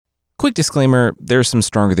Quick disclaimer, there's some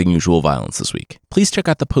stronger than usual violence this week. Please check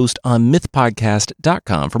out the post on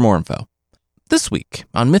mythpodcast.com for more info. This week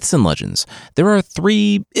on Myths and Legends, there are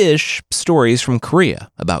 3-ish stories from Korea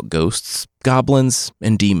about ghosts, goblins,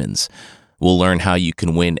 and demons. We'll learn how you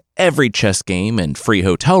can win every chess game and free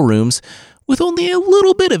hotel rooms with only a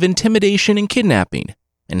little bit of intimidation and kidnapping,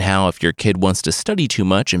 and how if your kid wants to study too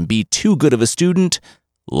much and be too good of a student,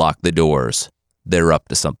 lock the doors. They're up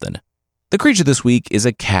to something. The creature this week is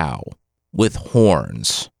a cow with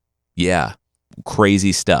horns. Yeah,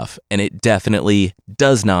 crazy stuff, and it definitely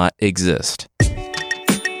does not exist.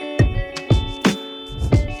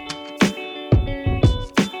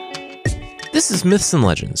 This is Myths and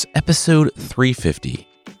Legends, episode 350,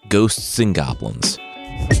 Ghosts and Goblins.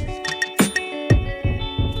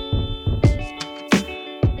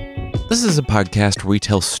 This is a podcast where we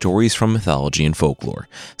tell stories from mythology and folklore.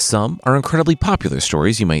 Some are incredibly popular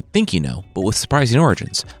stories you might think you know, but with surprising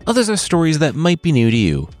origins. Others are stories that might be new to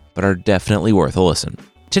you, but are definitely worth a listen.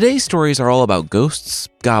 Today's stories are all about ghosts,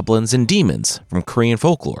 goblins, and demons from Korean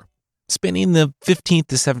folklore, spanning the 15th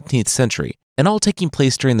to 17th century, and all taking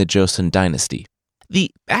place during the Joseon dynasty.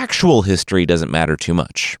 The actual history doesn't matter too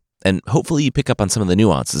much, and hopefully you pick up on some of the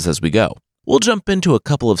nuances as we go. We'll jump into a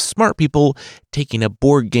couple of smart people taking a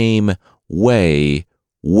board game way,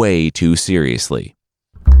 way too seriously.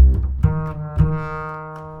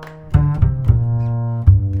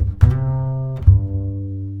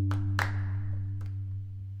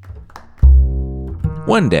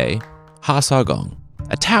 One day, Ha Sa-gong,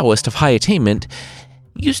 a Taoist of high attainment,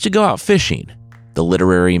 used to go out fishing, the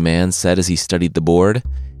literary man said as he studied the board.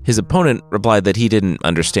 His opponent replied that he didn't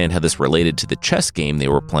understand how this related to the chess game they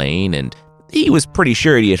were playing, and he was pretty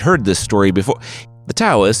sure he had heard this story before. The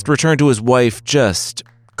Taoist returned to his wife just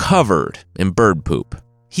covered in bird poop.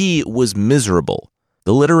 He was miserable.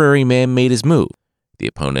 The literary man made his move. The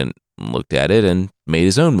opponent looked at it and made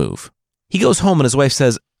his own move. He goes home and his wife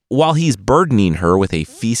says, while he's burdening her with a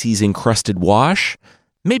feces-encrusted wash,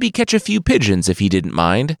 maybe catch a few pigeons if he didn't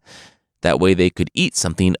mind. That way they could eat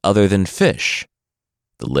something other than fish.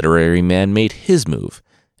 The literary man made his move,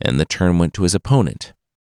 and the turn went to his opponent.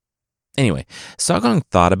 Anyway, Sa-gong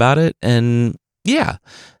thought about it, and yeah,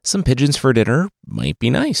 some pigeons for dinner might be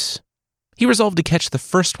nice. He resolved to catch the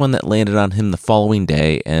first one that landed on him the following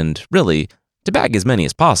day, and really, to bag as many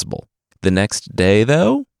as possible. The next day,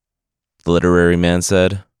 though, the literary man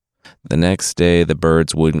said, the next day the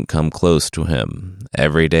birds wouldn't come close to him.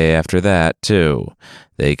 Every day after that, too,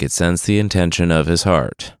 they could sense the intention of his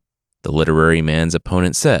heart. The literary man's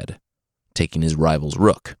opponent said, taking his rival's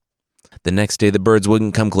rook. The next day, the birds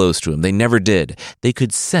wouldn't come close to him. They never did. They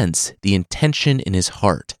could sense the intention in his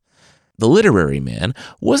heart. The literary man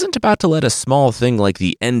wasn't about to let a small thing like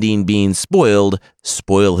the ending being spoiled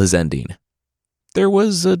spoil his ending. There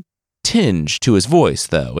was a tinge to his voice,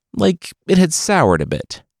 though, like it had soured a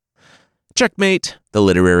bit. Checkmate, the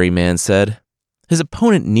literary man said. His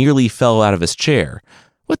opponent nearly fell out of his chair.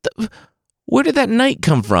 Where did that knight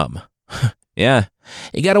come from? Yeah,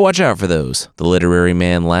 you gotta watch out for those, the literary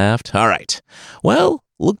man laughed. All right. Well,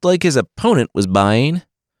 looked like his opponent was buying.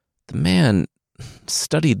 The man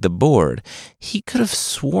studied the board. He could have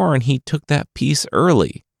sworn he took that piece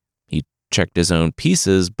early. He checked his own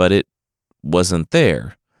pieces, but it wasn't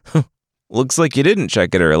there. Looks like you didn't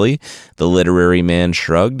check it early, the literary man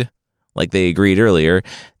shrugged. Like they agreed earlier,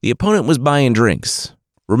 the opponent was buying drinks.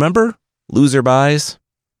 Remember? Loser buys.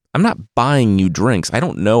 I'm not buying you drinks. I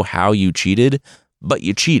don't know how you cheated, but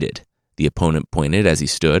you cheated, the opponent pointed as he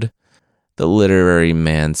stood. The literary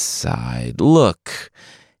man sighed. Look,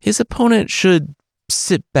 his opponent should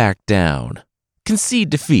sit back down, concede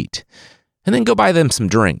defeat, and then go buy them some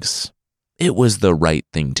drinks. It was the right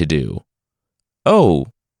thing to do. Oh,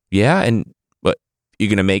 yeah? And what, you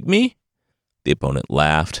gonna make me? The opponent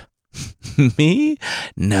laughed. Me?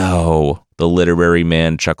 No, the literary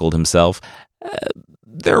man chuckled himself.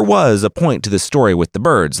 There was a point to the story with the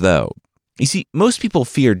birds, though. You see, most people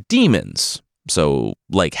fear demons. So,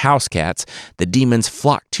 like house cats, the demons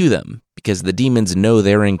flock to them because the demons know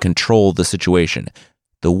they're in control of the situation.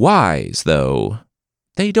 The wise, though,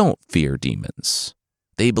 they don't fear demons.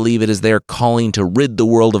 They believe it is their calling to rid the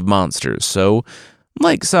world of monsters. So,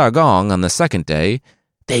 like Sa-gong on the second day,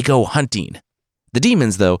 they go hunting. The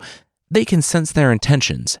demons, though, they can sense their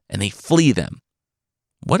intentions and they flee them.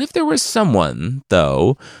 What if there was someone,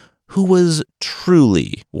 though, who was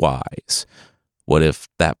truly wise? What if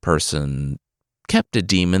that person kept a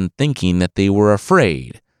demon thinking that they were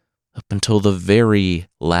afraid up until the very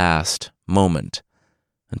last moment,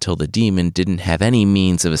 until the demon didn't have any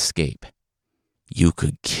means of escape? You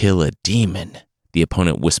could kill a demon, the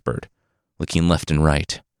opponent whispered, looking left and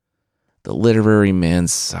right. The literary man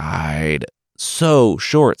sighed. So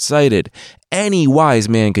short-sighted. Any wise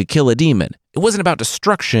man could kill a demon. It wasn't about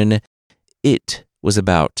destruction. It was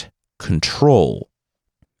about control.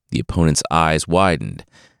 The opponent's eyes widened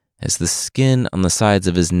as the skin on the sides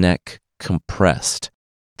of his neck compressed.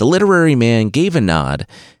 The literary man gave a nod,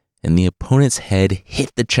 and the opponent's head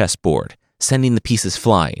hit the chessboard, sending the pieces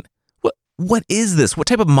flying. What is this? What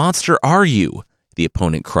type of monster are you? The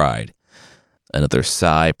opponent cried. Another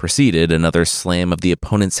sigh preceded another slam of the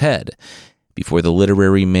opponent's head before the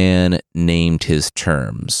literary man named his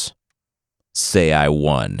terms. Say I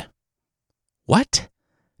won. What?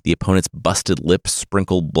 The opponent's busted lips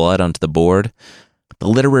sprinkled blood onto the board. The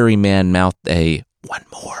literary man mouthed a, "One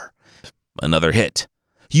more." Another hit.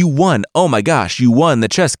 You won. Oh my gosh, you won the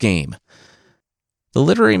chess game. The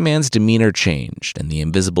literary man's demeanor changed, and the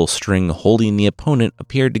invisible string holding the opponent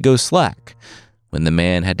appeared to go slack when the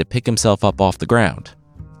man had to pick himself up off the ground.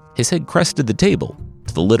 His head crested the table,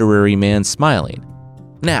 to the literary man smiling.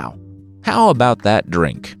 Now, how about that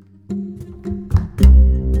drink?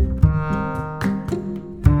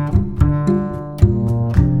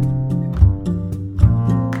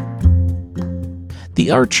 The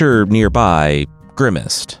archer nearby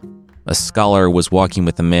grimaced. A scholar was walking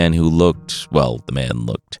with a man who looked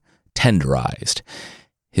tenderized.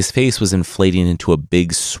 His face was inflating into a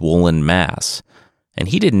big swollen mass, and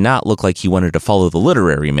he did not look like he wanted to follow the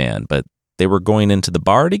literary man, but they were going into the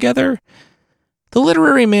bar together? The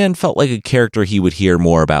literary man felt like a character he would hear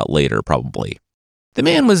more about later, probably. The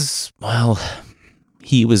man was,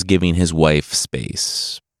 he was giving his wife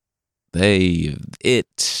space.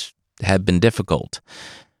 It had been difficult.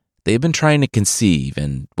 They had been trying to conceive,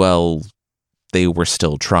 and, they were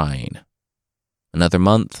still trying. Another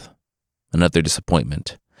month, another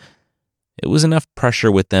disappointment. It was enough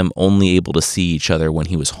pressure with them only able to see each other when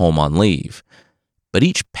he was home on leave. But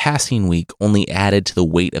each passing week only added to the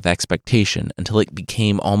weight of expectation until it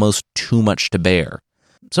became almost too much to bear.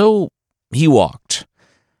 So he walked.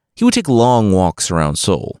 He would take long walks around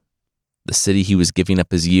Seoul, the city he was giving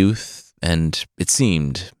up his youth and, it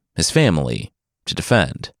seemed, his family to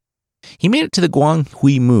defend. He made it to the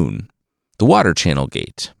Gwanghui-moon, the water channel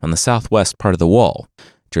gate on the southwest part of the wall.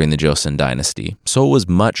 During the Joseon dynasty, Seoul was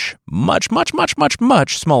much, much, much, much, much,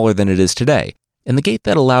 much smaller than it is today. And the gate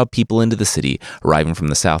that allowed people into the city arriving from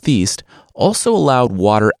the southeast also allowed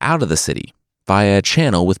water out of the city via a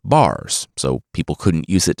channel with bars, so people couldn't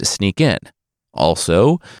use it to sneak in.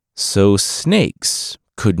 Also, so snakes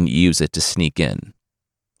couldn't use it to sneak in.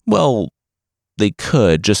 Well, they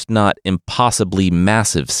could, just not impossibly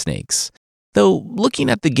massive snakes. Though, looking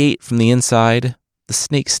at the gate from the inside, the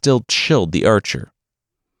snake still chilled the archer.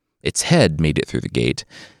 Its head made it through the gate,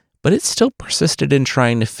 but it still persisted in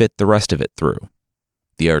trying to fit the rest of it through.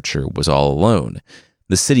 The archer was all alone.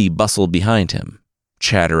 The city bustled behind him.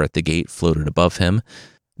 Chatter at the gate floated above him.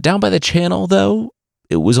 Down by the channel, though,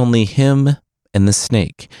 it was only him and the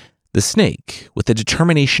snake. The snake, with the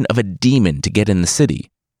determination of a demon to get in the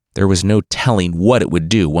city. There was no telling what it would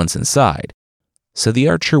do once inside. So the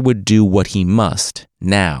archer would do what he must,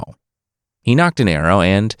 now. He knocked an arrow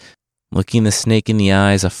and, looking the snake in the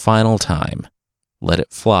eyes a final time, let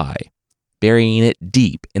it fly, burying it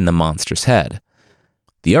deep in the monster's head.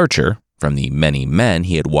 The archer, from the many men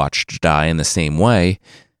he had watched die in the same way,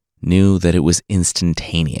 knew that it was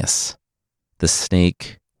instantaneous. The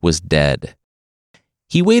snake was dead.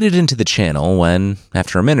 He waded into the channel when,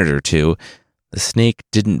 after a minute or two, the snake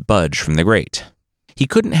didn't budge from the grate. He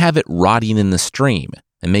couldn't have it rotting in the stream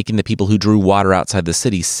and making the people who drew water outside the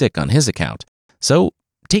city sick on his account. So,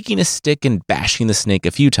 taking a stick and bashing the snake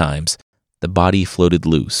a few times, the body floated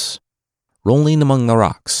loose, rolling among the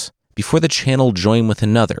rocks, before the channel joined with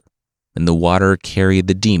another, and the water carried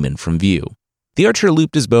the demon from view. The archer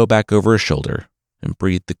looped his bow back over his shoulder and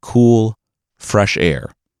breathed the cool, fresh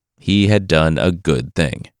air. He had done a good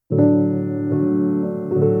thing.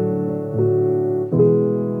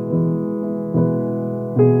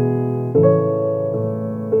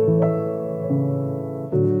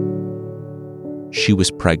 She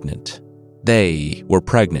was pregnant. They were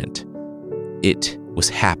pregnant. It was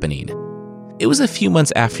happening. It was a few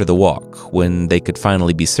months after the walk when they could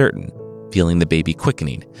finally be certain, feeling the baby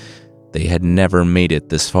quickening. They had never made it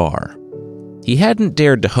this far. He hadn't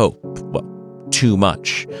dared to hope, too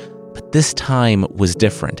much. But this time was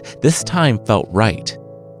different. This time felt right.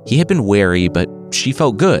 He had been wary, but she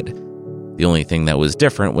felt good. The only thing that was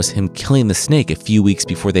different was him killing the snake a few weeks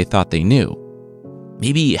before they thought they knew.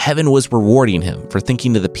 Maybe heaven was rewarding him for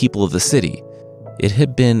thinking of the people of the city. It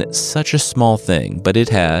had been such a small thing, but it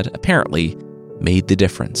had, apparently, made the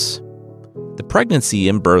difference. The pregnancy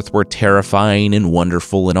and birth were terrifying and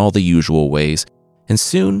wonderful in all the usual ways, and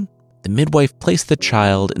soon the midwife placed the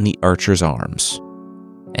child in the archer's arms,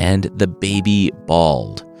 and the baby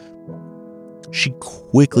bawled. She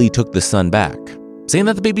quickly took the son back, saying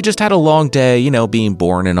that the baby just had a long day, being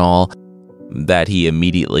born and all. That he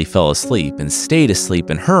immediately fell asleep and stayed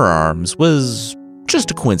asleep in her arms was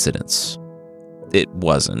just a coincidence. It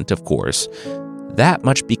wasn't, of course. That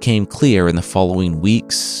much became clear in the following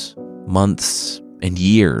weeks, months, and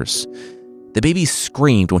years. The baby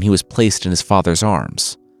screamed when he was placed in his father's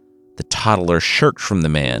arms. The toddler shirked from the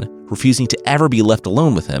man, refusing to ever be left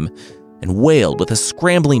alone with him, and wailed with a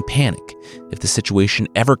scrambling panic if the situation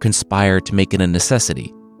ever conspired to make it a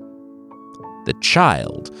necessity. The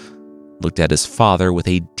child looked at his father with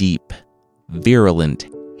a deep, virulent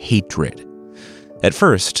hatred. At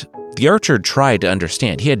first, the archer tried to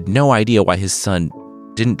understand. He had no idea why his son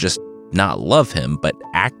didn't just not love him, but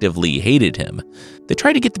actively hated him. They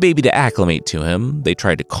tried to get the baby to acclimate to him. They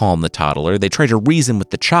tried to calm the toddler. They tried to reason with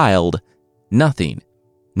the child. Nothing.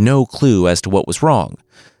 No clue as to what was wrong.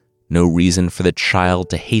 No reason for the child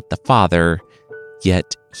to hate the father,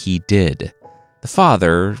 yet he did. The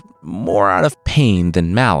father, more out of pain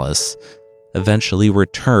than malice, eventually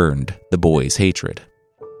returned the boy's hatred.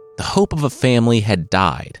 The hope of a family had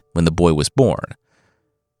died when the boy was born.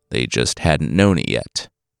 They just hadn't known it yet.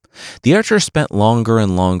 The archer spent longer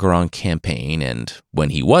and longer on campaign, and when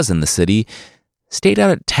he was in the city, stayed out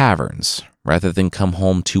at taverns rather than come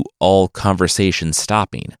home to all conversation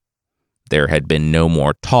stopping. There had been no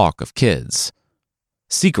more talk of kids.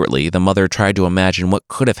 Secretly, the mother tried to imagine what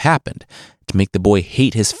could have happened to make the boy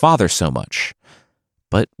hate his father so much.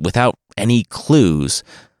 But without any clues,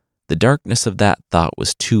 the darkness of that thought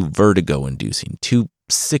was too vertigo-inducing, too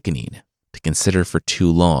sickening to consider for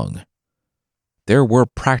too long. There were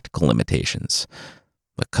practical limitations.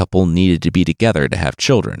 The couple needed to be together to have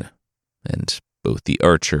children, and both the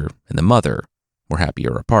archer and the mother were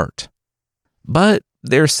happier apart. But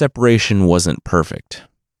their separation wasn't perfect.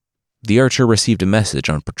 The archer received a message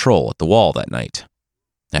on patrol at the wall that night.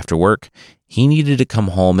 After work, he needed to come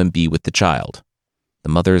home and be with the child. The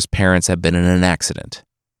mother's parents had been in an accident.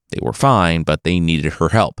 They were fine, but they needed her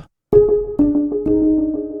help.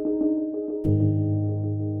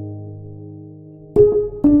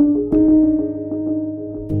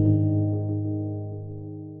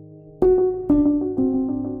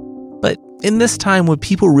 But in this time, would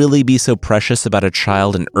people really be so precious about a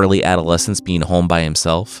child in early adolescence being home by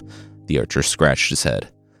himself? The archer scratched his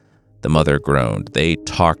head. The mother groaned. They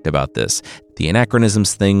talked about this. The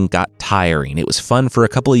anachronisms thing got tiring. It was fun for a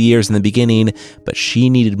couple of years in the beginning, but she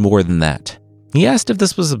needed more than that. He asked if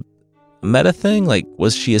this was a meta thing, like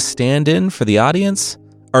was she a stand-in for the audience?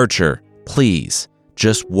 Archer, please,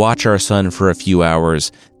 just watch our son for a few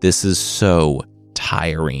hours. This is so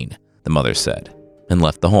tiring, the mother said, and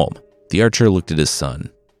left the home. The archer looked at his son.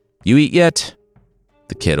 You eat yet?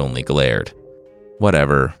 The kid only glared.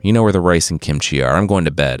 Whatever, you know where the rice and kimchi are. I'm going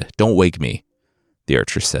to bed. Don't wake me, the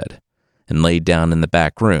archer said, and laid down in the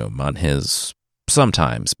back room on his,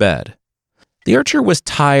 sometimes, bed. The archer was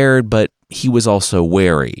tired, but he was also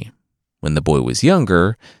wary. When the boy was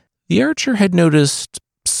younger, the archer had noticed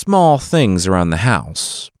small things around the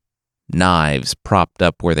house. Knives propped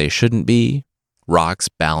up where they shouldn't be, rocks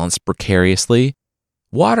balanced precariously,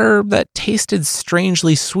 water that tasted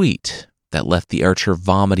strangely sweet, that left the archer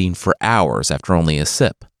vomiting for hours after only a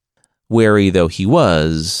sip. Wary though he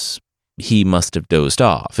was, he must have dozed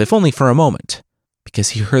off, if only for a moment, because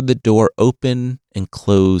he heard the door open and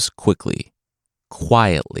close quickly,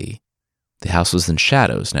 quietly. The house was in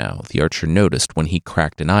shadows now, the archer noticed when he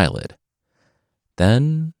cracked an eyelid.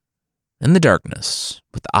 Then, in the darkness,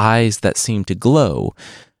 with eyes that seemed to glow,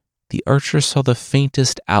 the archer saw the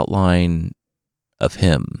faintest outline of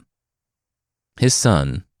him. His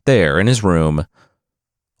son, there in his room,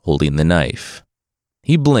 holding the knife.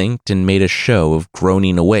 He blinked and made a show of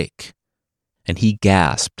groaning awake, and he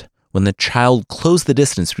gasped when the child closed the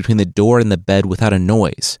distance between the door and the bed without a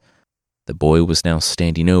noise. The boy was now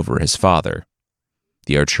standing over his father.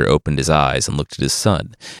 The archer opened his eyes and looked at his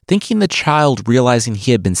son, thinking the child, realizing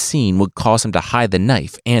he had been seen, would cause him to hide the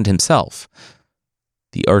knife and himself.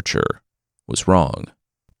 The archer was wrong.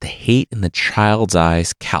 The hate in the child's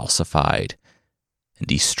eyes calcified, and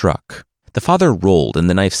he struck. The father rolled, and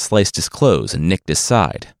the knife sliced his clothes and nicked his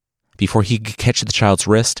side. Before he could catch the child's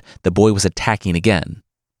wrist, the boy was attacking again.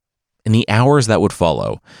 In the hours that would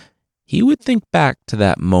follow, he would think back to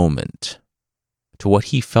that moment, to what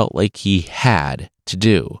he felt like he had to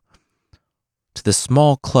do, to the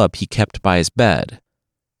small club he kept by his bed,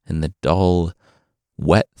 and the dull,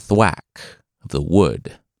 wet thwack of the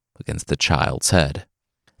wood against the child's head.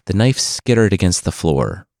 The knife skittered against the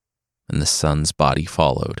floor, and the son's body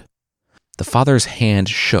followed. The father's hand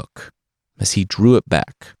shook as he drew it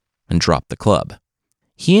back and dropped the club.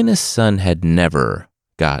 He and his son had never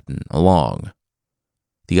gotten along.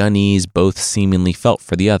 The unease both seemingly felt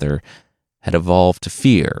for the other had evolved to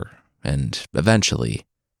fear and, eventually,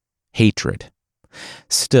 hatred.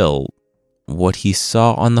 Still, what he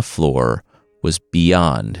saw on the floor was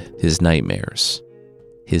beyond his nightmares.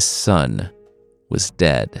 His son was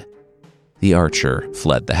dead. The archer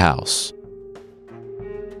fled the house.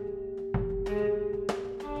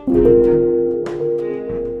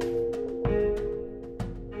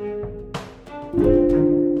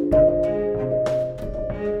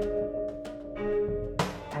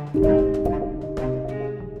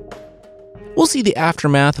 We'll see the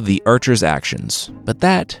aftermath of the archer's actions, but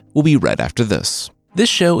that will be right after this. This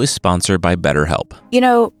show is sponsored by BetterHelp. You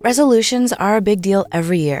know, resolutions are a big deal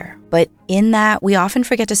every year, but in that, we often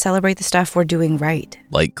forget to celebrate the stuff we're doing right.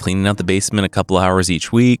 Like cleaning out the basement a couple hours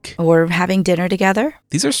each week. Or having dinner together.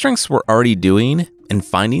 These are strengths we're already doing, and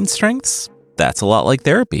finding strengths, that's a lot like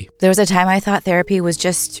therapy. There was a time I thought therapy was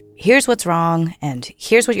just, here's what's wrong, and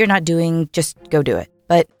here's what you're not doing, just go do it.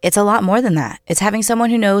 But it's a lot more than that. It's having someone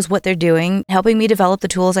who knows what they're doing, helping me develop the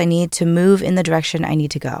tools I need to move in the direction I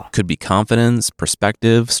need to go. Could be confidence,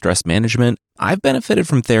 perspective, stress management. I've benefited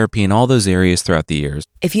from therapy in all those areas throughout the years.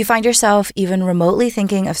 If you find yourself even remotely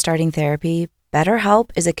thinking of starting therapy, BetterHelp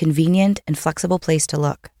is a convenient and flexible place to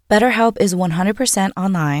look. BetterHelp is 100%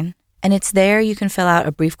 online, and it's there you can fill out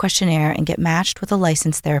a brief questionnaire and get matched with a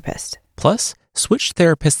licensed therapist. Plus, switch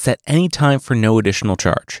therapists at any time for no additional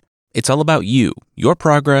charge. It's all about you, your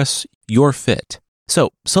progress, your fit.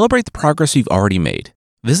 So celebrate the progress you've already made.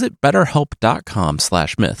 Visit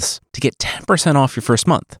betterhelp.com/myths to get 10% off your first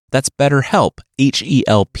month. That's BetterHelp,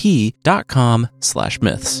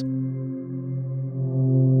 HELP.com/myths.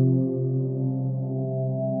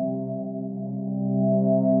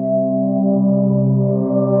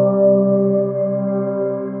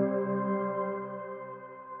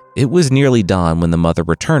 It was nearly dawn when the mother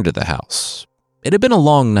returned to the house. It had been a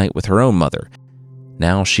long night with her own mother.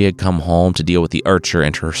 Now she had come home to deal with the archer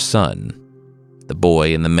and her son. The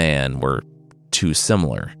boy and the man were too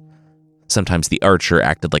similar. Sometimes the archer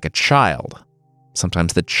acted like a child.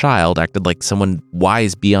 Sometimes the child acted like someone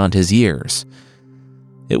wise beyond his years.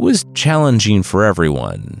 It was challenging for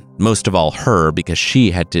everyone, most of all her, because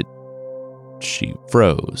she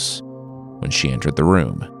froze when she entered the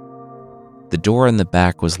room. The door in the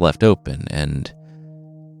back was left open, and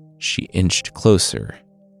she inched closer,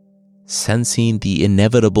 sensing the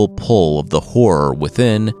inevitable pull of the horror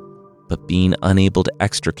within, but being unable to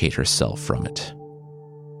extricate herself from it.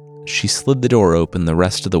 She slid the door open the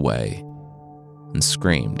rest of the way and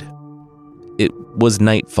screamed. It was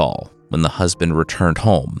nightfall when the husband returned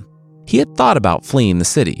home. He had thought about fleeing the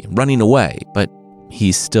city, running away, but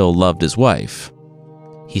he still loved his wife.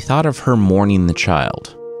 He thought of her mourning the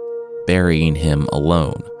child, burying him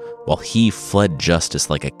alone, while he fled justice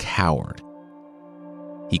like a coward.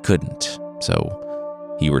 He couldn't,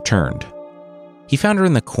 so he returned. He found her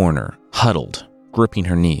in the corner, huddled, gripping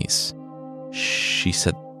her knees. She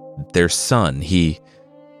said, "Their son, The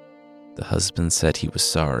husband said he was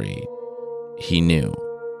sorry. He knew.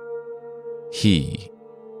 He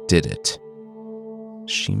did it."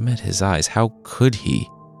 She met his eyes. How could he?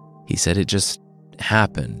 He said it just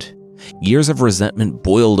happened. Years of resentment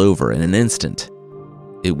boiled over in an instant.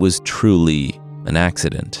 It was truly an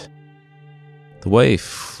accident. The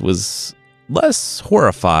wife was less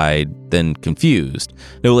horrified than confused.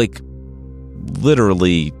 No,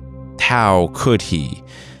 literally, how could he?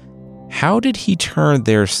 How did he turn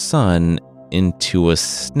their son into a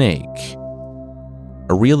snake?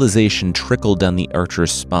 A realization trickled down the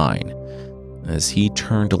archer's spine as he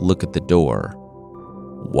turned to look at the door.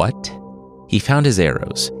 What? He found his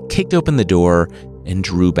arrows, kicked open the door, and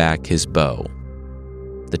drew back his bow.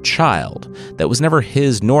 The child that was never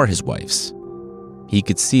his nor his wife's. He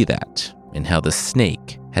could see that in how the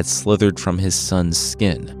snake had slithered from his son's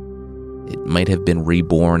skin. It might have been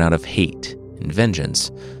reborn out of hate and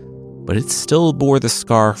vengeance, but it still bore the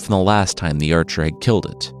scar from the last time the archer had killed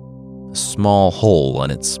it, a small hole on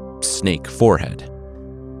its snake forehead.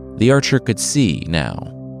 The archer could see now.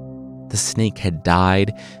 The snake had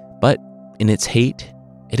died, but in its hate,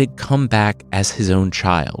 it had come back as his own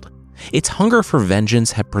child. Its hunger for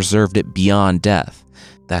vengeance had preserved it beyond death.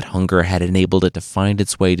 That hunger had enabled it to find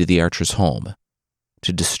its way to the archer's home,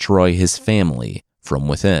 to destroy his family from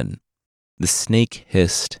within. The snake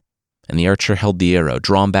hissed, and the archer held the arrow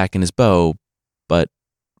drawn back in his bow, but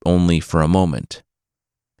only for a moment.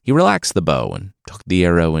 He relaxed the bow and took the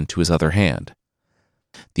arrow into his other hand.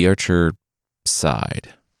 The archer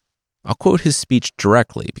sighed. I'll quote his speech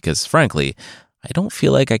directly because, frankly, I don't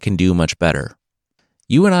feel like I can do much better.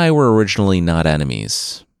 You and I were originally not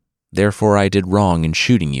enemies. Therefore, I did wrong in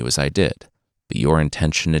shooting you as I did. But your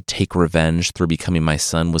intention to take revenge through becoming my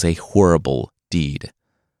son was a horrible deed.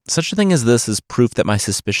 Such a thing as this is proof that my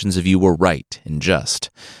suspicions of you were right and just.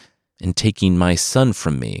 In taking my son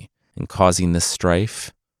from me and causing this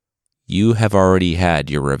strife, you have already had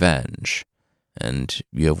your revenge, and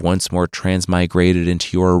you have once more transmigrated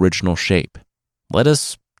into your original shape. Let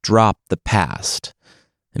us drop the past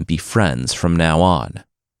and be friends from now on.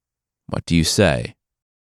 What do you say?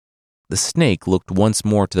 The snake looked once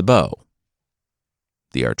more to the bow.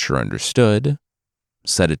 The archer understood,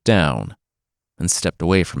 set it down, and stepped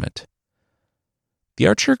away from it. The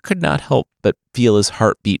archer could not help but feel his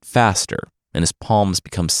heart beat faster and his palms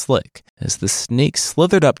become slick as the snake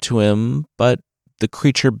slithered up to him, but the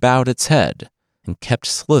creature bowed its head and kept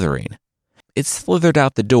slithering. It slithered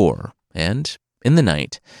out the door and, in the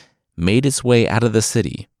night, made its way out of the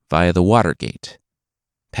city via the water gate,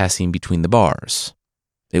 passing between the bars.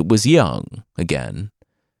 It was young again.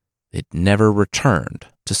 It never returned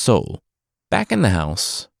to Seoul. Back in the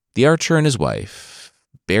house, the archer and his wife,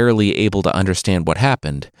 barely able to understand what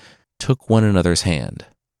happened, took one another's hand.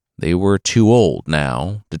 They were too old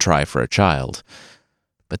now to try for a child,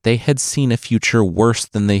 but they had seen a future worse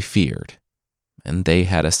than they feared, and they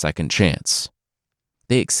had a second chance.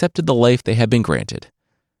 They accepted the life they had been granted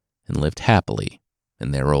and lived happily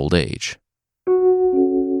in their old age.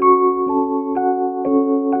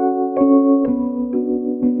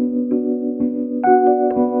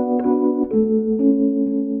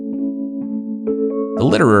 The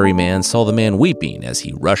literary man saw the man weeping as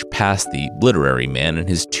he rushed past the literary man and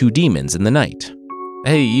his two demons in the night.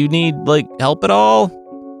 Hey, you need, help at all?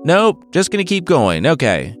 Nope, just gonna keep going.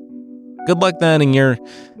 Okay. Good luck then in your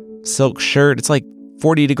silk shirt. It's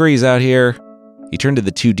 40 degrees out here. He turned to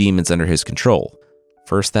the two demons under his control.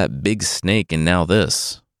 First that big snake and now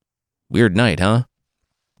this. Weird night, huh?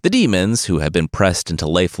 The demons, who had been pressed into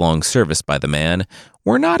lifelong service by the man,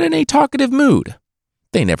 were not in a talkative mood.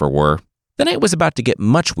 They never were. The night was about to get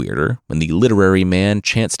much weirder when the literary man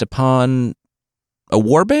chanced upon a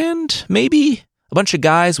warband, maybe? A bunch of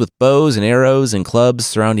guys with bows and arrows and clubs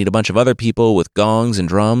surrounding a bunch of other people with gongs and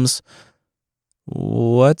drums.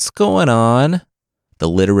 What's going on? The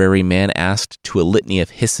literary man asked to a litany of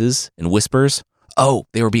hisses and whispers. Oh,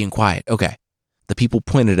 they were being quiet. Okay. The people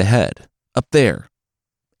pointed ahead. Up there.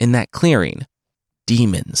 In that clearing.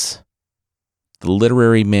 Demons. The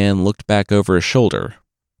literary man looked back over his shoulder.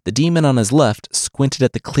 The demon on his left squinted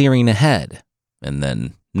at the clearing ahead, and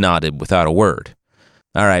then nodded without a word.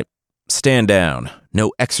 All right, stand down.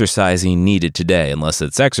 No exercising needed today, unless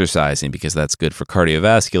it's exercising because that's good for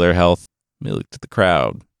cardiovascular health. He looked at the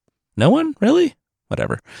crowd. No one? Really?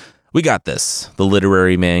 Whatever. We got this, the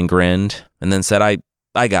literary man grinned, and then said,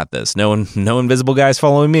 I got this. No invisible guys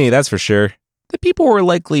following me, that's for sure. The people were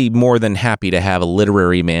likely more than happy to have a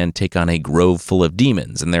literary man take on a grove full of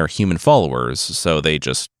demons and their human followers, so they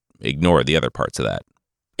just ignored the other parts of that.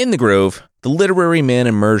 In the grove, the literary man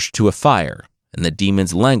emerged to a fire, and the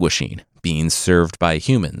demons languishing, being served by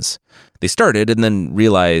humans. They started and then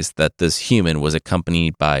realized that this human was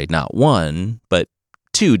accompanied by not one, but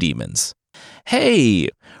two demons. Hey,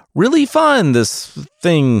 really fun, this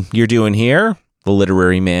thing you're doing here, the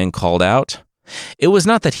literary man called out. It was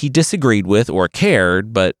not that he disagreed with or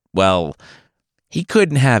cared, but, well, he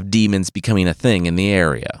couldn't have demons becoming a thing in the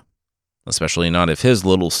area. Especially not if his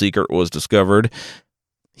little secret was discovered.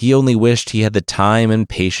 He only wished he had the time and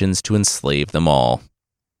patience to enslave them all.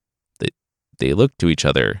 They looked to each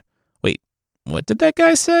other. Wait, what did that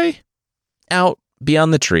guy say? Out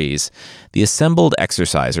beyond the trees, the assembled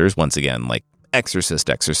exercisers, once again, like exorcist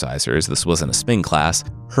exercisers, this wasn't a spin class,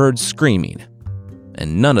 heard screaming.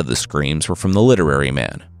 And none of the screams were from the literary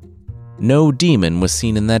man. No demon was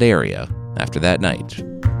seen in that area after that night.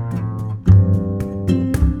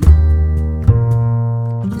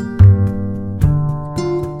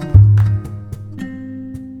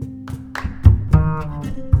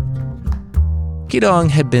 Kidong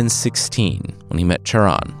had been 16 when he met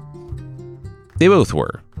Charan. They both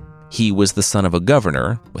were. He was the son of a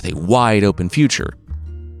governor with a wide-open future.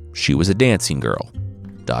 She was a dancing girl,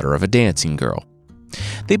 daughter of a dancing girl.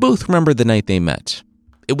 They both remembered the night they met.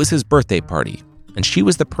 It was his birthday party, and she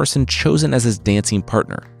was the person chosen as his dancing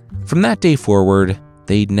partner. From that day forward,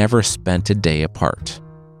 they'd never spent a day apart.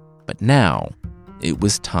 But now, it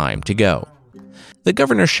was time to go. The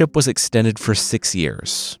governorship was extended for 6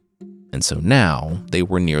 years, and so now they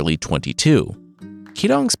were nearly 22.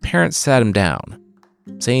 Kidong's parents sat him down,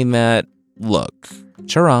 saying that, look,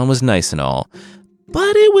 Charan was nice and all,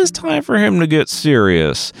 but it was time for him to get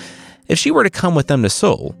serious. If she were to come with them to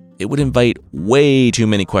Seoul, it would invite way too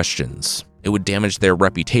many questions. It would damage their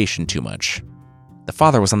reputation too much. The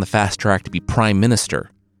father was on the fast track to be prime minister.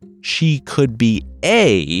 She could be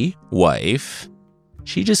a wife.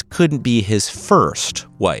 She just couldn't be his first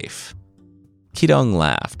wife. Kidong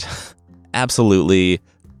laughed. Absolutely,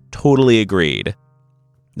 totally agreed.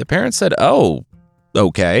 The parents said, oh,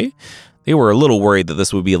 okay. They were a little worried that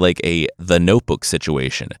this would be like a The Notebook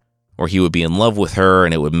situation, where he would be in love with her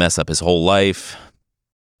and it would mess up his whole life.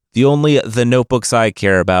 The only The Notebooks I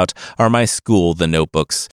care about are my school The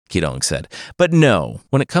Notebooks, Kidong said. But no,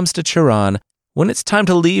 when it comes to Charan, when it's time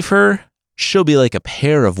to leave her, she'll be like a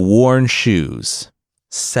pair of worn shoes,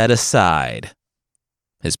 set aside.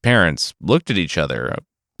 His parents looked at each other.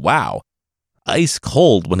 Wow. Ice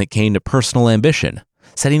cold when it came to personal ambition.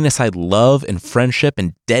 Setting aside love and friendship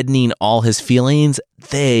and deadening all his feelings,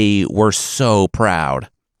 they were so proud.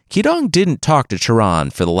 Kidong didn't talk to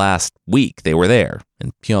Charan for the last week they were there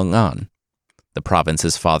in Pyongan, the province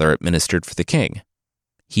his father administered for the king.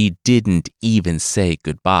 He didn't even say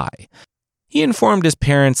goodbye. He informed his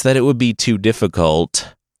parents that it would be too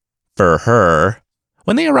difficult for her.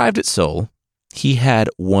 When they arrived at Seoul, he had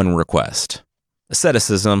one request: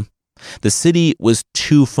 asceticism. The city was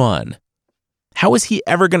too fun. How was he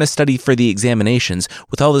ever going to study for the examinations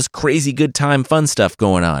with all this crazy good time fun stuff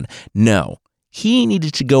going on? No, he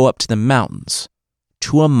needed to go up to the mountains,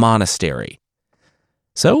 to a monastery.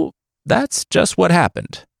 So that's just what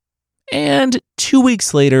happened. And 2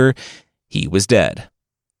 weeks later, he was dead.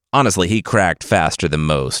 Honestly, he cracked faster than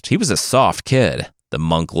most. He was a soft kid. The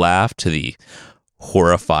monk laughed to the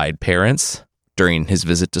horrified parents during his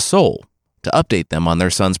visit to Seoul to update them on their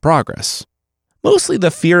son's progress. Mostly the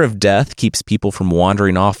fear of death keeps people from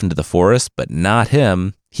wandering off into the forest, but not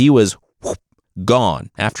him. He was gone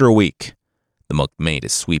after a week. The monk made a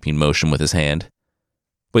sweeping motion with his hand.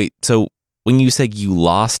 Wait, so when you said you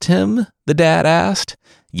lost him, the dad asked,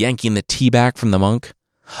 yanking the tea back from the monk.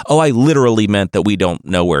 Oh, I literally meant that we don't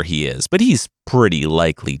know where he is, but he's pretty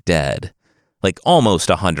likely dead. Like almost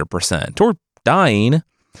 100%, or dying.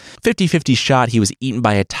 50-50 shot he was eaten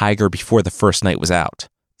by a tiger before the first night was out.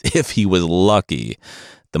 If he was lucky.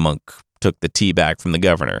 The monk took the tea bag from the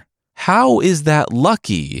governor. How is that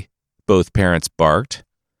lucky? Both parents barked.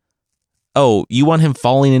 Oh, you want him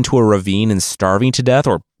falling into a ravine and starving to death,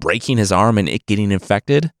 or breaking his arm and it getting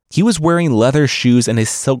infected? He was wearing leather shoes and a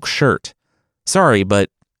silk shirt. Sorry, but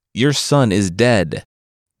your son is dead.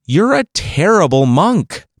 You're a terrible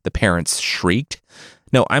monk, the parents shrieked.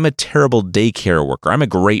 No, I'm a terrible daycare worker. I'm a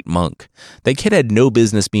great monk. That kid had no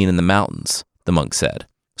business being in the mountains, the monk said.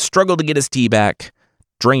 Struggled to get his tea back,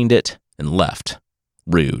 drained it, and left.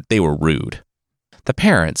 Rude. They were rude. The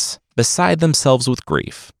parents, beside themselves with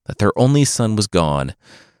grief that their only son was gone,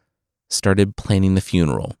 started planning the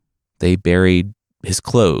funeral. They buried his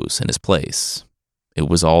clothes in his place. It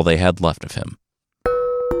was all they had left of him.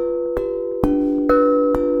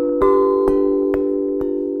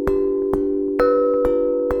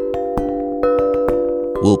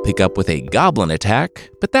 We'll pick up with a goblin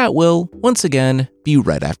attack, but that will, once again, be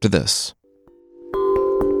right after this.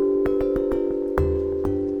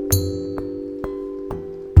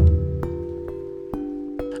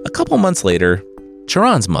 A couple months later,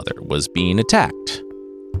 Charan's mother was being attacked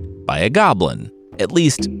by a goblin. At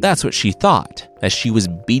least, that's what she thought, as she was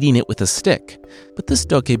beating it with a stick. But this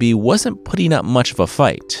dokebi wasn't putting up much of a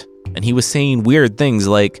fight. And he was saying weird things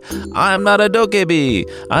like, I'm not a dokebi,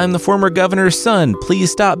 I'm the former governor's son,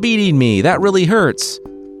 please stop beating me, that really hurts.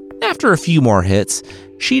 After a few more hits,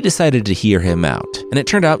 she decided to hear him out, and it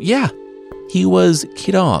turned out, yeah, he was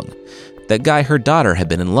Kidong, that guy her daughter had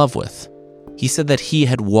been in love with. He said that he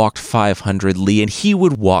had walked 500 li and he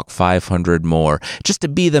would walk 500 more, just to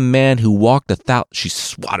be the man who walked 1,000. She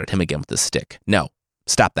swatted him again with a stick. No,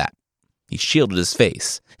 stop that. He shielded his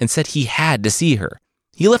face and said he had to see her.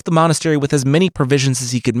 He left the monastery with as many provisions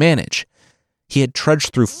as he could manage. He had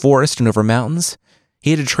trudged through forest and over mountains.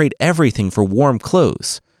 He had to trade everything for warm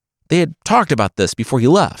clothes. They had talked about this before he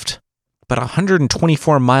left. But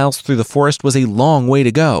 124 miles through the forest was a long way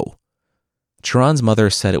to go. Charan's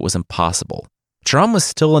mother said it was impossible. Charan was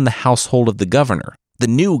still in the household of the governor, the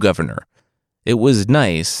new governor. It was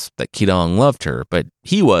nice that Kidong loved her, but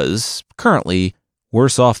he was, currently,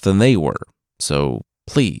 worse off than they were. So,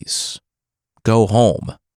 please, go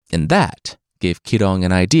home. And that gave Kidong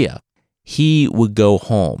an idea. He would go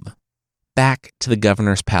home, back to the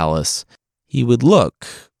governor's palace. He would look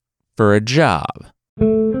for a job.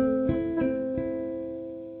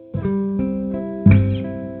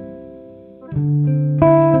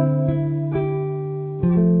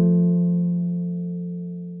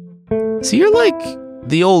 So you're like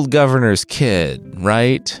the old governor's kid,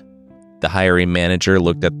 right? The hiring manager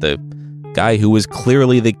looked at the guy who was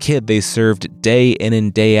clearly the kid they served day in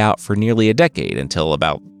and day out for nearly a decade until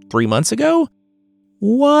about 3 months ago.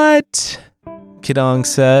 What? Kidong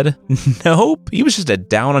said. Nope, he was just a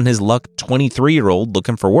down-on-his-luck 23-year-old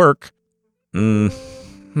looking for work. Okay,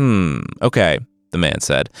 the man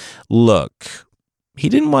said. Look, he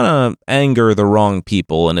didn't want to anger the wrong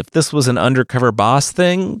people, and if this was an undercover boss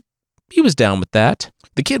thing, he was down with that.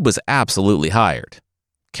 The kid was absolutely hired.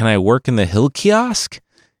 Can I work in the hill kiosk?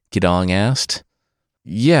 Kidong asked.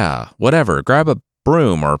 Yeah, whatever. Grab a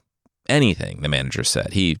broom or anything, the manager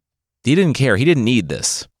said. He didn't care. He didn't need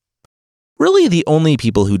this. Really, the only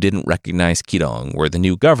people who didn't recognize Kidong were the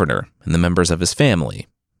new governor and the members of his family.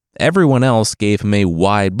 Everyone else gave him a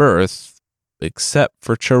wide berth, except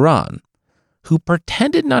for Charan, who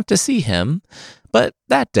pretended not to see him, but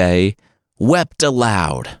that day wept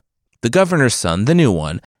aloud. The governor's son, the new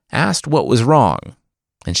one, asked what was wrong,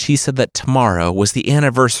 and she said that tomorrow was the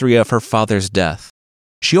anniversary of her father's death.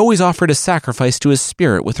 She always offered a sacrifice to his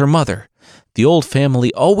spirit with her mother. The old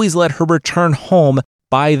family always let her return home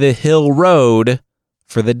by the hill road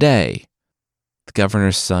for the day. The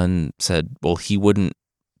governor's son said, well, he wouldn't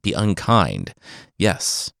be unkind.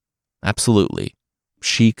 Yes, absolutely.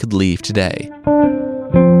 She could leave today.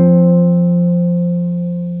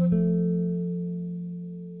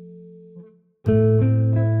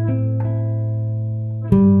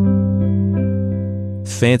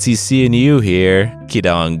 Fancy seeing you here,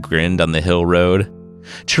 Kidong grinned on the hill road.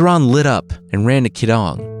 Charan lit up and ran to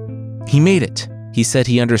Kidong. He made it. He said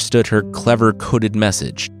he understood her clever coded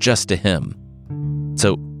message just to him.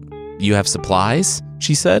 So, you have supplies?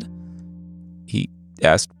 She said. He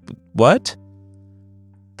asked, what?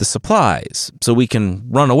 The supplies, so we can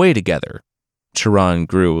run away together. Charan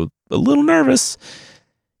grew a little nervous.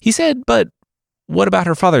 He said, but what about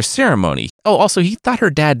her father's ceremony? Oh, also, he thought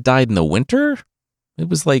her dad died in the winter? It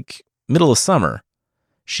was like middle of summer.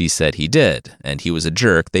 She said he did, and he was a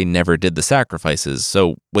jerk. They never did the sacrifices.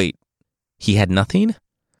 So, wait, he had nothing?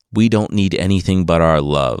 We don't need anything but our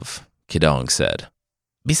love, Kidong said.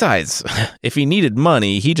 Besides, if he needed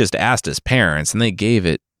money, he just asked his parents, and they gave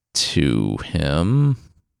it to him.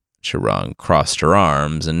 Charan crossed her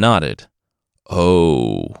arms and nodded.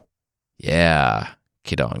 Oh, yeah,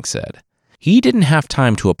 Kidong said. He didn't have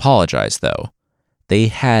time to apologize, though. They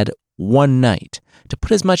had one night to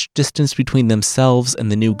put as much distance between themselves and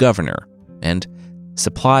the new governor, and,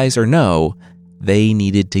 supplies or no, they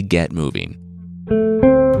needed to get moving.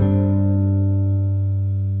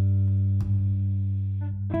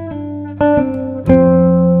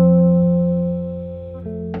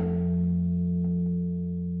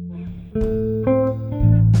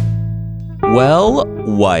 Well,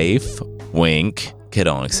 wife, wink,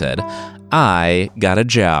 Kidong said, I got a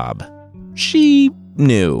job. She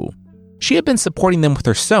knew. She had been supporting them with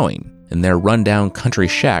her sewing in their rundown country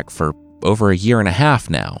shack for over a year and a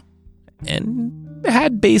half now, and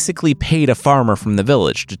had basically paid a farmer from the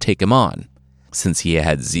village to take him on, since he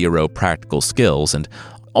had zero practical skills, and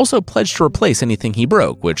also pledged to replace anything he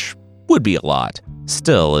broke, which would be a lot.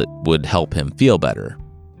 Still, it would help him feel better.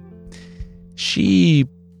 She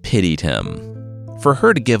pitied him. For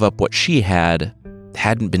her to give up what she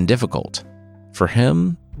hadn't been difficult. For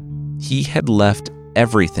him, he had left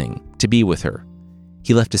everything to be with her.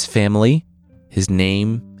 He left his family, his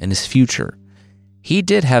name, and his future. He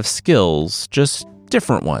did have skills, just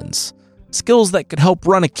different ones. Skills that could help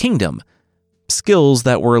run a kingdom. Skills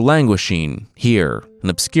that were languishing here in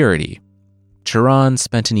obscurity. Charan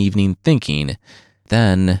spent an evening thinking.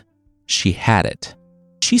 Then she had it.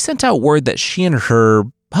 She sent out word that she and her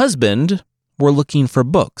husband were looking for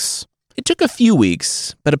books. It took a few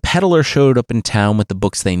weeks, but a peddler showed up in town with the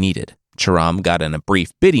books they needed. Charan got in a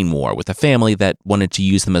brief bidding war with a family that wanted to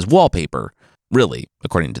use them as wallpaper, really,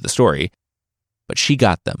 according to the story. But she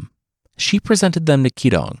got them. She presented them to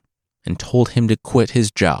Kidong and told him to quit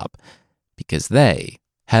his job because they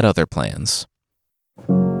had other plans.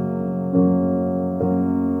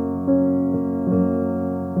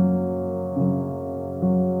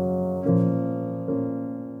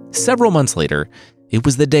 Several months later, it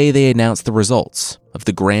was the day they announced the results of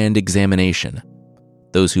the grand examination.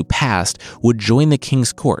 Those who passed would join the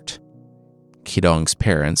king's court. Kidong's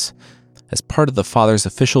parents, as part of the father's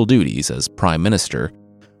official duties as prime minister,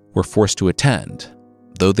 were forced to attend,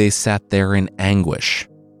 though they sat there in anguish.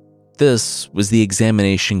 This was the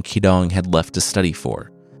examination Kidong had left to study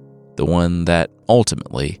for, the one that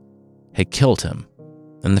ultimately had killed him.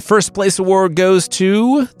 And the first place award goes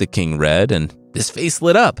to, the king read, and his face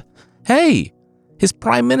lit up. Hey, his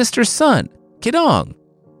prime minister's son, Kidong.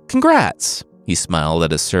 congrats, he smiled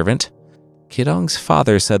at his servant. Kidong's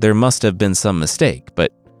father said there must have been some mistake,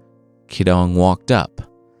 but Kidong walked up,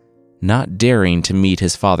 not daring to meet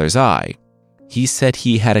his father's eye. He said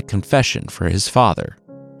he had a confession for his father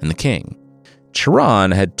and the king.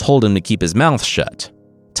 Charon had told him to keep his mouth shut,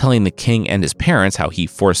 telling the king and his parents how he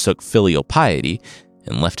forsook filial piety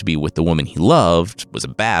and left to be with the woman he loved was a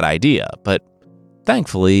bad idea, but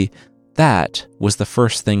thankfully, that was the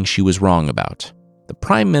first thing she was wrong about. The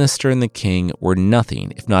prime minister and the king were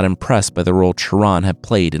nothing if not impressed by the role Charon had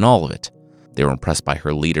played in all of it. They were impressed by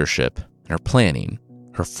her leadership and her planning,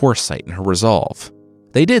 her foresight and her resolve.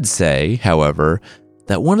 They did say, however,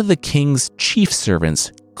 that one of the king's chief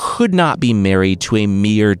servants could not be married to a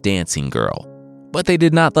mere dancing girl. But they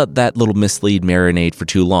did not let that little mislead marinate for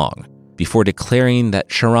too long, before declaring that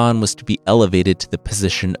Charon was to be elevated to the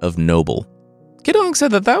position of noble. Kidong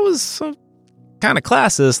said that was kind of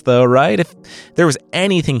classist, though, right? If there was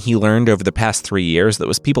anything he learned over the past 3 years, that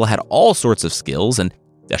was people had all sorts of skills and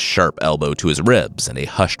a sharp elbow to his ribs and a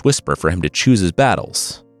hushed whisper for him to choose his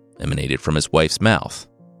battles, emanated from his wife's mouth.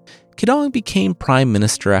 Kidong became prime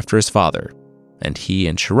minister after his father, and he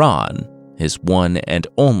and Charon, his one and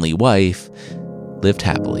only wife, lived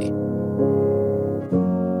happily.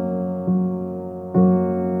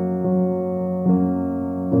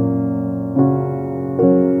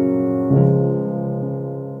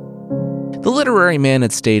 The literary man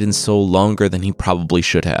had stayed in Seoul longer than he probably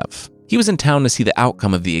should have. He was in town to see the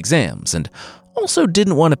outcome of the exams and also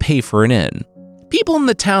didn't want to pay for an inn. People in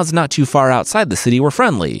the towns not too far outside the city were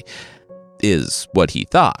friendly, is what he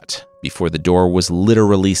thought, before the door was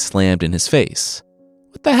literally slammed in his face.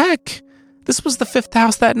 What the heck? This was the 5th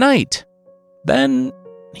house that night. Then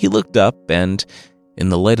he looked up and, in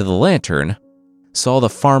the light of the lantern, saw the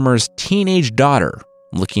farmer's teenage daughter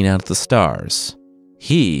looking out at the stars.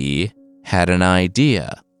 He had an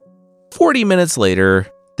idea. 40 minutes later,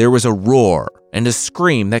 there was a roar and a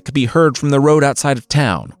scream that could be heard from the road outside of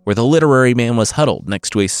town, where the literary man was huddled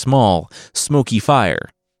next to a small, smoky fire.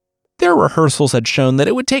 Their rehearsals had shown that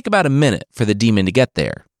it would take about a minute for the demon to get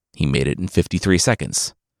there. He made it in 53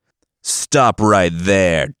 seconds. "Stop right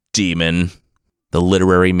there, demon," the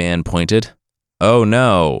literary man pointed. Oh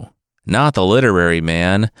no, not the literary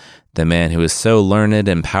man, the man who is so learned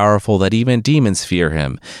and powerful that even demons fear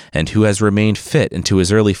him, and who has remained fit into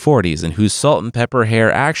his early 40s and whose salt and pepper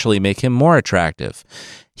hair actually make him more attractive.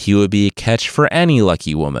 He would be a catch for any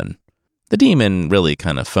lucky woman. The demon really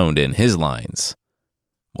kind of phoned in his lines,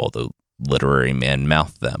 while the literary man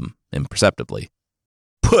mouthed them imperceptibly.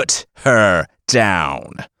 "Put her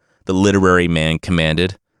down," the literary man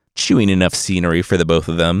commanded, chewing enough scenery for the both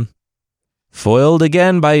of them. "Foiled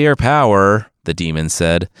again by your power," the demon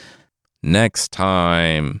said. "Next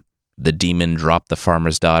time." The demon dropped the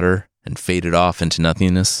farmer's daughter and faded off into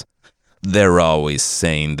nothingness. "They're always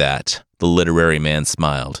saying that," the literary man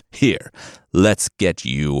smiled. "Here, let's get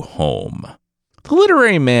you home." The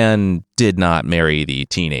literary man did not marry the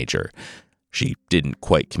teenager. She didn't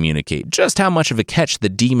quite communicate just how much of a catch the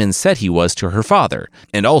demon said he was to her father,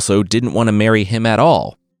 and also didn't want to marry him at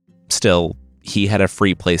all. Still, he had a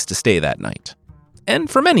free place to stay that night. And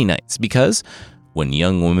for many nights, because when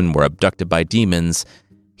young women were abducted by demons,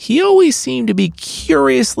 he always seemed to be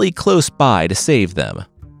curiously close by to save them.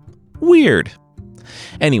 Weird.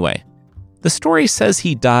 Anyway, the story says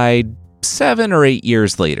he died 7 or 8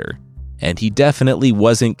 years later, and he definitely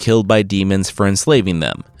wasn't killed by demons for enslaving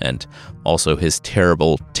them, and also his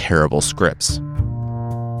terrible, terrible scripts.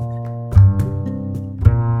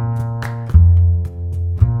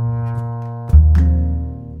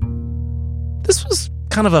 This was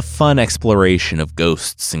kind of a fun exploration of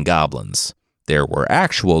ghosts and goblins. There were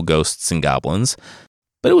actual ghosts and goblins,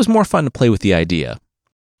 but it was more fun to play with the idea.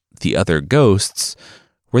 The other ghosts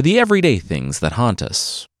were the everyday things that haunt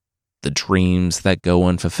us, the dreams that go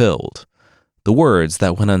unfulfilled, the words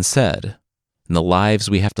that went unsaid, and the lives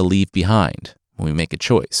we have to leave behind when we make a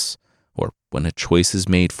choice, or when a choice is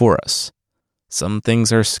made for us. Some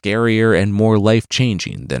things are scarier and more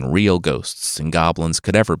life-changing than real ghosts and goblins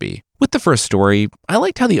could ever be. With the first story, I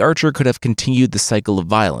liked how the archer could have continued the cycle of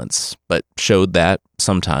violence, but showed that,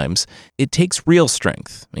 sometimes, it takes real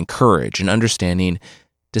strength and courage and understanding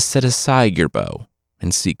to set aside your bow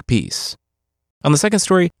and seek peace. On the second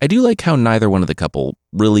story, I do like how neither one of the couple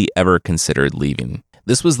really ever considered leaving.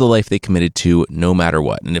 This was the life they committed to no matter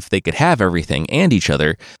what, and if they could have everything and each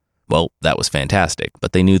other, well, that was fantastic,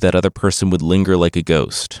 but they knew that other person would linger like a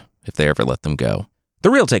ghost if they ever let them go. The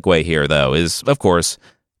real takeaway here, though, is, of course,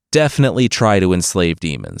 definitely try to enslave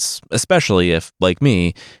demons, especially if, like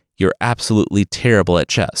me, you're absolutely terrible at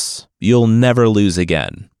chess. You'll never lose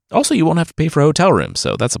again. Also, you won't have to pay for a hotel room,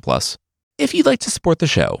 so that's a plus. If you'd like to support the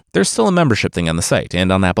show, there's still a membership thing on the site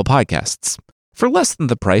and on Apple Podcasts. For less than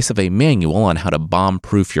the price of a manual on how to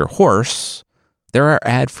bomb-proof your horse, there are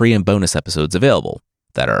ad-free and bonus episodes available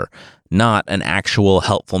that are not an actual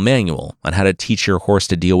helpful manual on how to teach your horse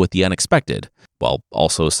to deal with the unexpected, while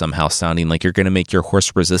also somehow sounding like you're going to make your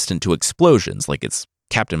horse resistant to explosions, like it's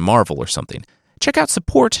Captain Marvel or something. Check out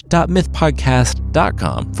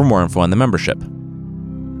support.mythpodcast.com for more info on the membership.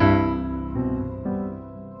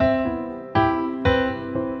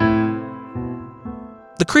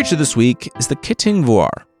 The creature this week is the Kiting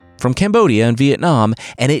Voir from Cambodia and Vietnam,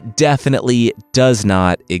 and it definitely does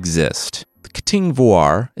not exist. The Kiting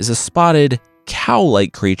Voir is a spotted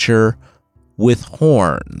cow-like creature with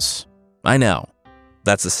horns. I know,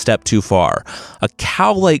 that's a step too far. A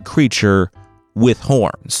cow-like creature with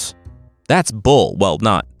horns. That's bull. Well,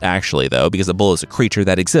 not actually, though, because a bull is a creature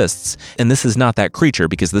that exists, and this is not that creature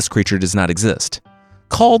because this creature does not exist.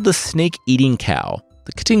 Called the snake-eating cow,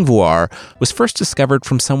 the Kiting Voir was first discovered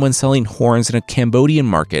from someone selling horns in a Cambodian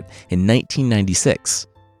market in 1996.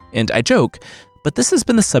 And I joke, but this has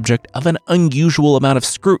been the subject of an unusual amount of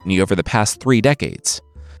scrutiny over the past 3 decades.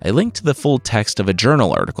 I linked to the full text of a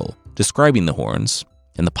journal article describing the horns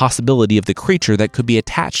and the possibility of the creature that could be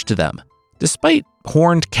attached to them. Despite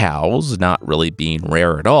horned cows not really being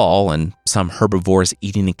rare at all and some herbivores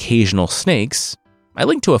eating occasional snakes, I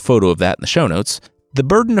linked to a photo of that in the show notes. The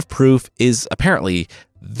burden of proof is apparently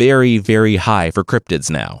very, very high for cryptids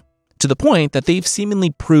now, to the point that they've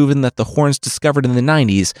seemingly proven that the horns discovered in the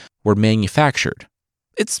 90s were manufactured.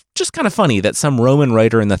 It's just kind of funny that some Roman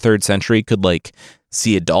writer in the 3rd century could,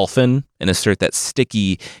 see a dolphin and assert that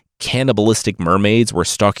sticky, cannibalistic mermaids were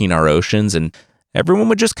stalking our oceans, and everyone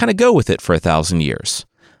would just kind of go with it for 1,000 years.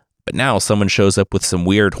 But now someone shows up with some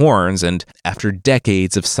weird horns, and after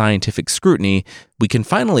decades of scientific scrutiny, we can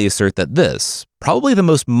finally assert that this, probably the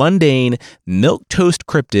most mundane, milquetoast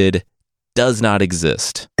cryptid, does not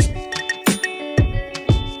exist.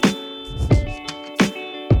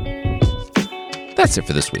 That's it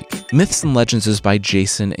for this week. Myths and Legends is by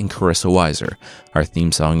Jason and Carissa Weiser. Our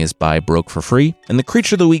theme song is by Broke for Free, and the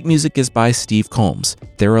Creature of the Week music is by Steve Combs.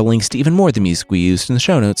 There are links to even more of the music we used in the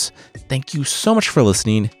show notes. Thank you so much for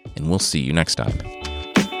listening, and we'll see you next time.